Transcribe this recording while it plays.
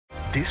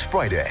This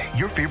Friday,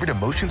 your favorite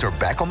emotions are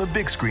back on the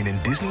big screen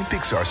in Disney and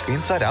Pixar's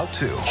Inside Out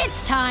 2.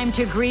 It's time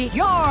to greet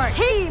your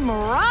Team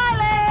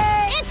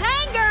Riley. It's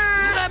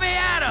anger. Let me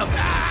at him.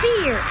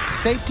 Fear.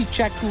 Safety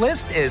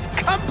checklist is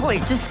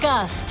complete.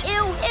 Disgust.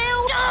 Ew.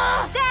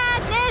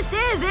 Sadness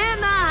is in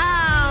the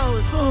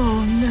house.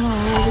 Oh, no.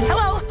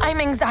 Hello, I'm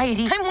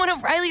anxiety. I'm one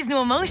of Riley's new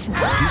emotions.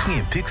 Disney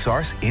and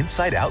Pixar's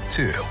Inside Out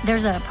 2.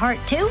 There's a part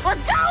 2? We're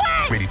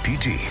going! Rated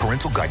PG.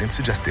 Parental guidance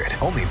suggested.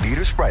 Only in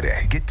theaters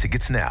Friday. Get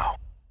tickets now.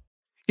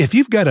 If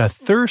you've got a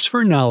thirst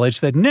for knowledge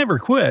that never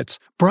quits,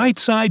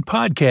 Brightside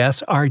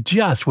Podcasts are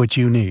just what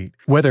you need.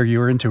 Whether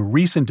you're into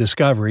recent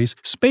discoveries,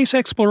 space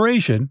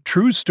exploration,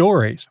 true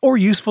stories, or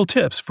useful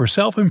tips for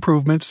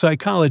self-improvement,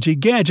 psychology,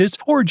 gadgets,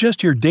 or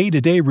just your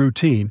day-to-day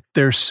routine,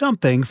 there's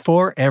something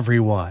for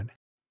everyone.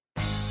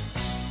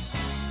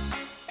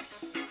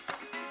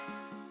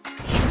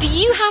 Do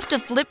you have to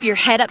flip your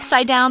head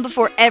upside down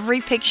before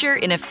every picture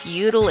in a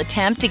futile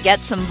attempt to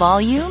get some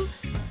volume?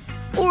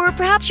 Or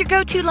perhaps your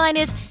go-to line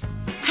is,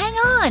 "Hang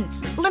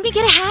on, let me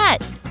get a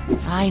hat."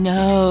 I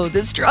know,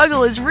 the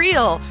struggle is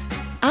real.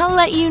 I'll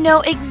let you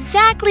know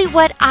exactly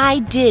what I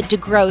did to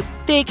grow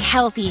thick,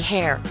 healthy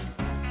hair.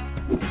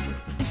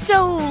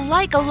 So,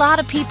 like a lot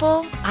of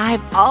people,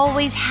 I've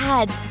always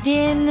had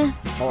thin,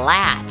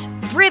 flat,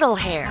 brittle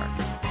hair.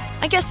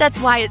 I guess that's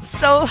why it's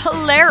so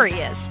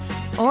hilarious,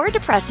 or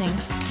depressing,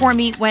 for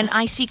me when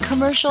I see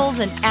commercials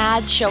and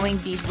ads showing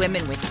these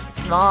women with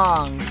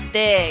long,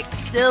 thick,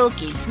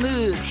 silky,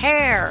 smooth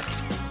hair.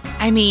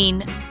 I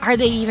mean, are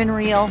they even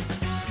real?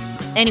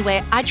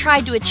 Anyway, I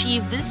tried to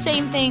achieve this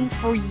same thing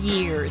for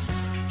years.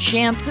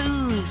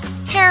 Shampoos,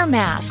 hair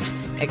masks,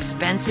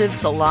 expensive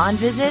salon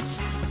visits.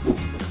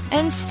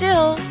 And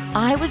still,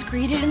 I was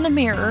greeted in the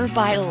mirror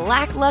by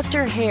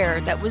lackluster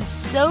hair that was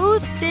so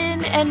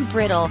thin and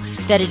brittle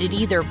that it'd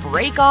either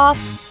break off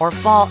or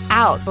fall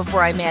out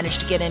before I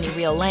managed to get any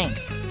real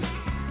length.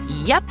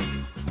 Yep,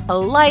 a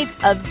life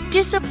of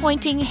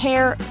disappointing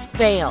hair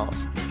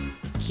fails.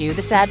 Cue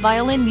the sad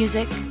violin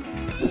music.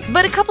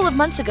 But a couple of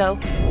months ago,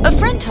 a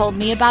friend told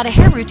me about a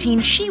hair routine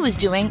she was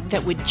doing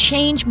that would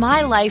change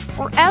my life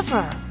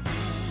forever.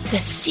 The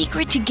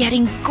secret to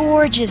getting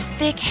gorgeous,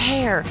 thick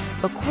hair,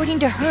 according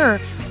to her,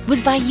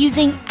 was by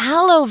using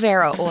aloe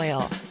vera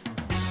oil.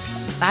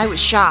 I was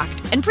shocked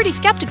and pretty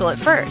skeptical at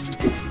first.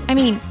 I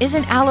mean,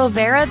 isn't aloe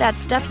vera that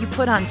stuff you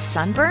put on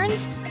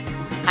sunburns?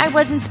 I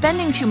wasn't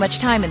spending too much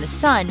time in the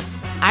sun.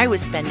 I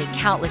was spending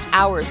countless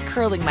hours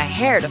curling my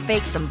hair to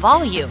fake some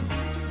volume.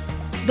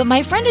 But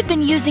my friend had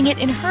been using it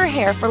in her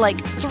hair for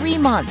like 3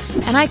 months,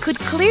 and I could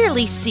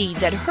clearly see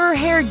that her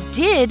hair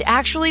did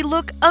actually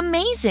look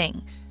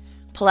amazing.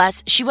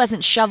 Plus, she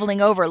wasn't shoveling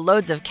over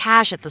loads of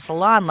cash at the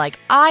salon like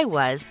I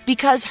was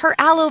because her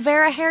aloe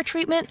vera hair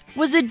treatment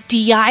was a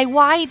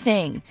DIY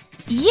thing.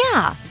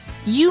 Yeah,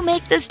 you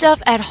make this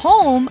stuff at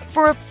home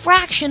for a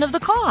fraction of the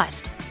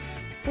cost.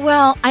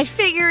 Well, I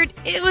figured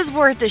it was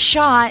worth a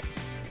shot,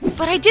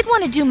 but I did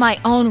want to do my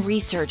own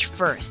research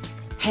first.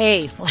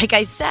 Hey, like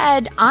I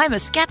said, I'm a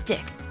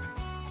skeptic.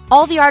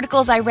 All the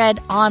articles I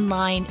read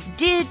online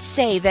did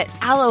say that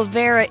aloe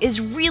vera is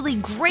really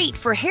great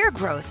for hair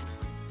growth.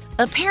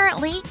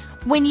 Apparently,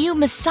 when you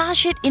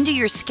massage it into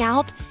your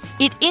scalp,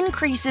 it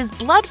increases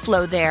blood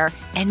flow there,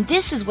 and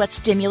this is what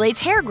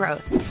stimulates hair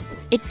growth.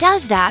 It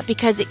does that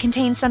because it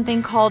contains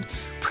something called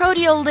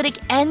proteolytic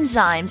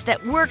enzymes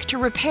that work to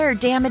repair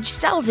damaged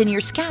cells in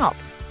your scalp.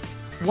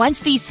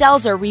 Once these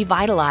cells are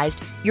revitalized,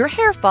 your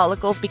hair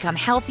follicles become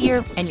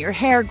healthier and your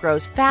hair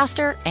grows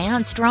faster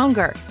and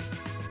stronger.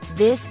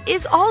 This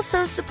is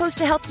also supposed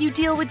to help you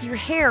deal with your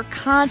hair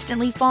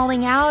constantly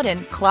falling out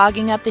and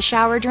clogging up the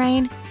shower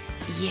drain.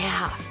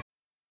 Yeah.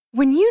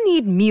 When you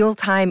need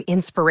mealtime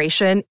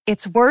inspiration,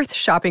 it's worth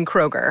shopping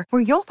Kroger,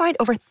 where you'll find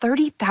over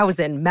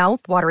 30,000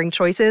 mouth-watering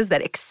choices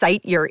that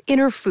excite your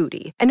inner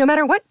foodie. And no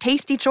matter what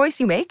tasty choice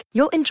you make,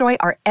 you'll enjoy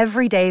our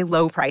everyday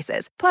low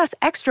prices, plus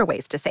extra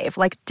ways to save,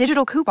 like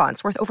digital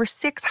coupons worth over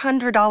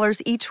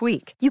 $600 each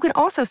week. You can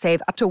also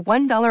save up to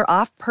 $1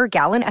 off per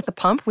gallon at the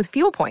pump with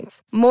fuel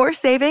points. More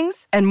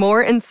savings and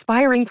more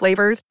inspiring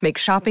flavors make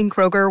shopping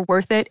Kroger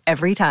worth it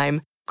every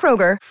time.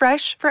 Kroger,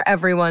 fresh for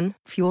everyone.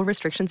 Fuel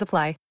restrictions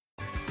apply.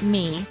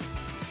 Me.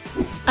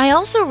 I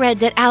also read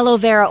that aloe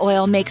vera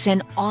oil makes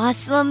an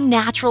awesome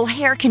natural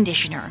hair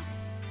conditioner.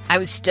 I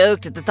was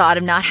stoked at the thought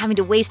of not having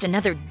to waste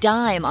another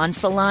dime on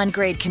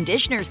salon-grade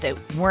conditioners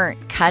that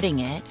weren't cutting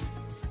it.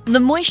 The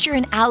moisture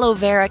in aloe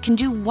vera can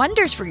do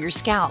wonders for your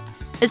scalp,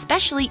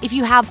 especially if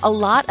you have a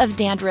lot of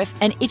dandruff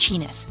and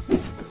itchiness.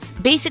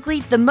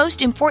 Basically, the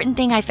most important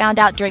thing I found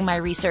out during my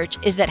research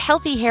is that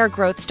healthy hair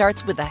growth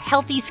starts with a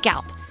healthy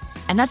scalp.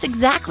 And that's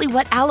exactly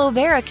what aloe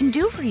vera can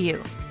do for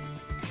you.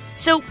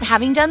 So,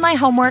 having done my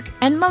homework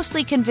and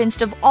mostly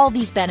convinced of all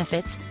these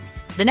benefits,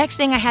 the next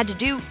thing I had to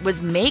do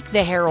was make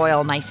the hair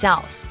oil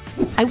myself.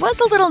 I was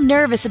a little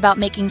nervous about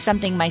making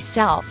something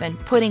myself and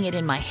putting it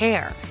in my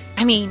hair.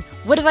 I mean,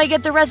 what if I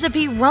get the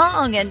recipe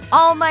wrong and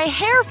all my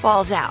hair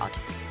falls out?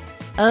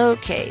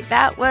 Okay,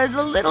 that was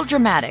a little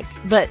dramatic,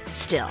 but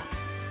still.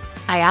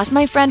 I asked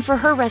my friend for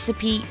her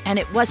recipe, and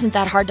it wasn't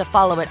that hard to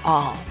follow at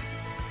all.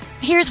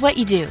 Here's what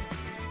you do.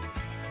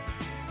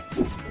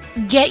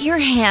 Get your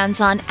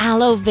hands on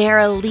aloe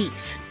vera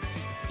leaf.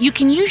 You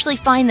can usually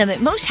find them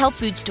at most health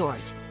food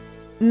stores.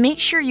 Make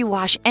sure you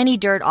wash any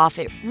dirt off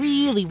it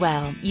really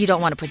well. You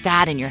don't want to put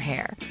that in your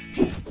hair.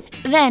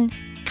 Then,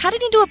 cut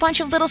it into a bunch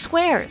of little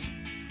squares.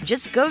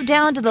 Just go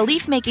down to the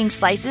leaf-making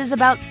slices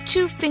about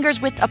 2 fingers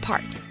width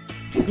apart.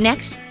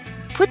 Next,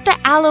 put the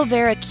aloe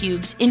vera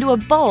cubes into a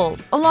bowl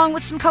along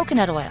with some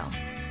coconut oil.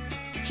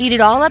 Heat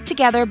it all up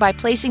together by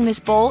placing this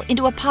bowl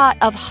into a pot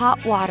of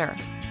hot water.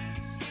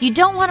 You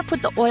don't want to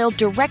put the oil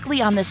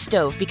directly on the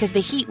stove because the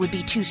heat would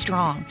be too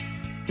strong.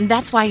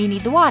 That's why you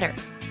need the water.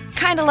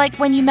 Kind of like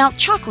when you melt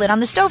chocolate on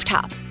the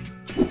stovetop.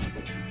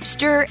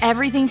 Stir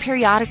everything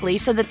periodically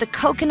so that the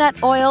coconut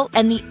oil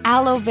and the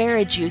aloe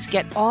vera juice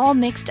get all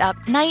mixed up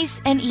nice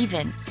and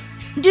even.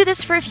 Do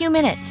this for a few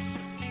minutes.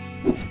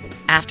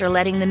 After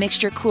letting the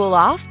mixture cool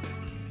off,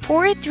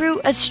 pour it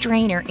through a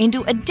strainer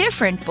into a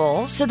different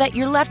bowl so that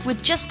you're left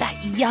with just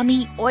that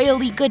yummy,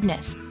 oily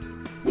goodness.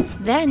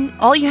 Then,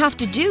 all you have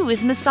to do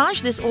is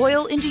massage this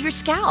oil into your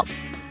scalp.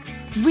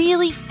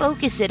 Really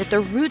focus it at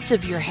the roots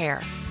of your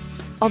hair.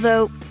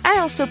 Although, I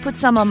also put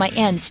some on my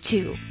ends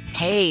too.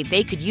 Hey,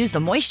 they could use the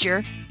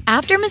moisture.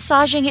 After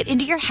massaging it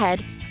into your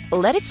head,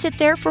 let it sit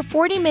there for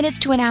 40 minutes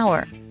to an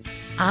hour.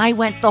 I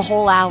went the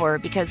whole hour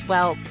because,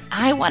 well,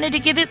 I wanted to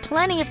give it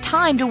plenty of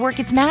time to work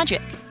its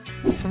magic.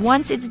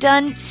 Once it's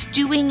done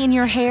stewing in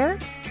your hair,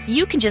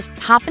 you can just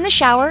hop in the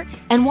shower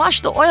and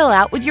wash the oil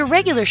out with your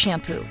regular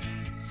shampoo.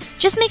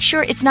 Just make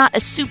sure it's not a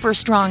super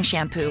strong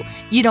shampoo.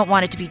 You don't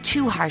want it to be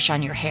too harsh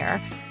on your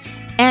hair.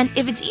 And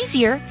if it's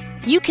easier,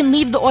 you can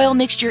leave the oil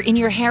mixture in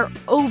your hair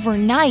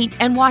overnight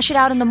and wash it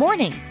out in the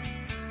morning.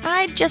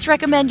 I'd just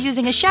recommend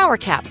using a shower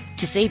cap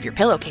to save your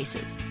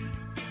pillowcases.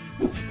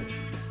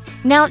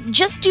 Now,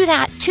 just do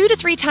that 2 to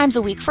 3 times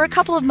a week for a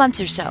couple of months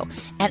or so,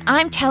 and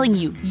I'm telling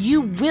you,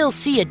 you will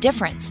see a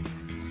difference.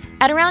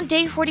 At around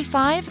day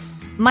 45,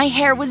 my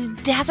hair was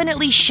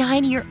definitely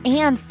shinier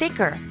and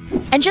thicker.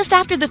 And just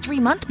after the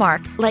 3-month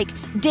mark, like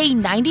day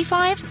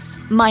 95,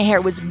 my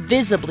hair was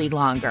visibly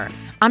longer.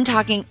 I'm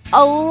talking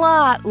a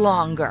lot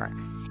longer.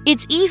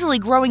 It's easily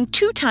growing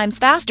 2 times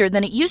faster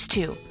than it used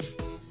to.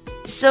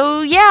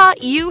 So yeah,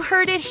 you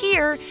heard it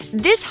here.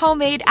 This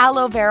homemade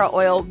aloe vera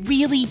oil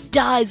really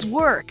does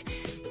work.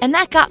 And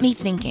that got me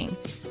thinking,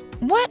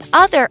 what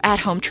other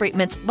at-home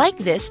treatments like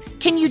this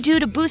can you do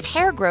to boost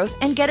hair growth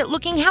and get it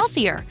looking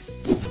healthier?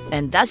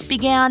 And thus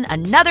began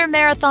another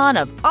marathon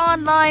of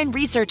online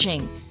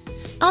researching.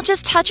 I'll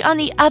just touch on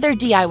the other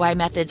DIY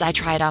methods I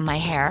tried on my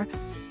hair.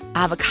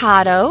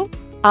 Avocado,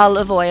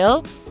 olive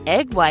oil,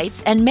 egg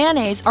whites, and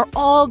mayonnaise are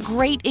all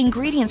great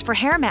ingredients for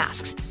hair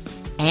masks.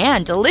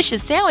 And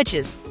delicious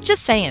sandwiches,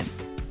 just saying.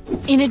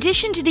 In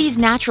addition to these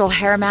natural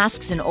hair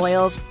masks and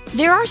oils,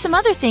 there are some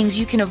other things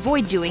you can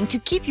avoid doing to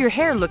keep your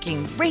hair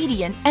looking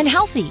radiant and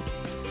healthy.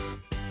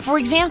 For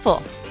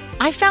example,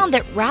 I found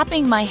that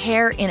wrapping my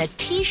hair in a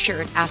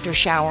t-shirt after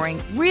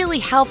showering really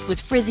helped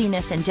with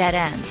frizziness and dead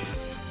ends.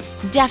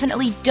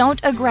 Definitely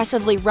don't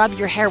aggressively rub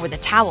your hair with a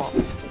towel.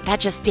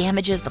 That just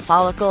damages the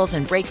follicles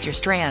and breaks your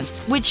strands,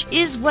 which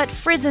is what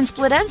frizz and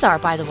split ends are,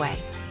 by the way.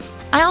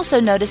 I also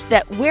noticed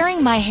that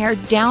wearing my hair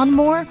down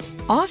more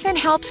often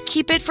helps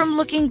keep it from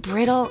looking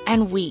brittle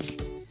and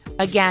weak.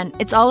 Again,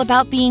 it's all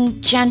about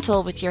being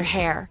gentle with your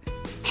hair.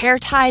 Hair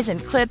ties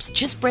and clips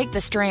just break the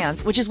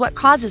strands, which is what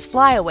causes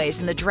flyaways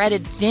and the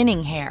dreaded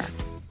thinning hair.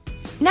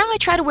 Now I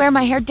try to wear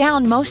my hair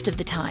down most of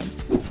the time.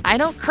 I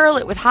don't curl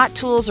it with hot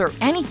tools or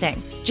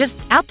anything, just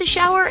out the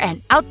shower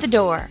and out the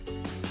door.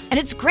 And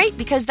it's great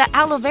because that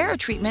aloe vera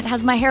treatment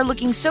has my hair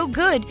looking so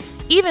good,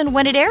 even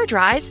when it air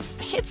dries.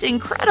 It's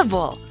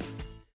incredible.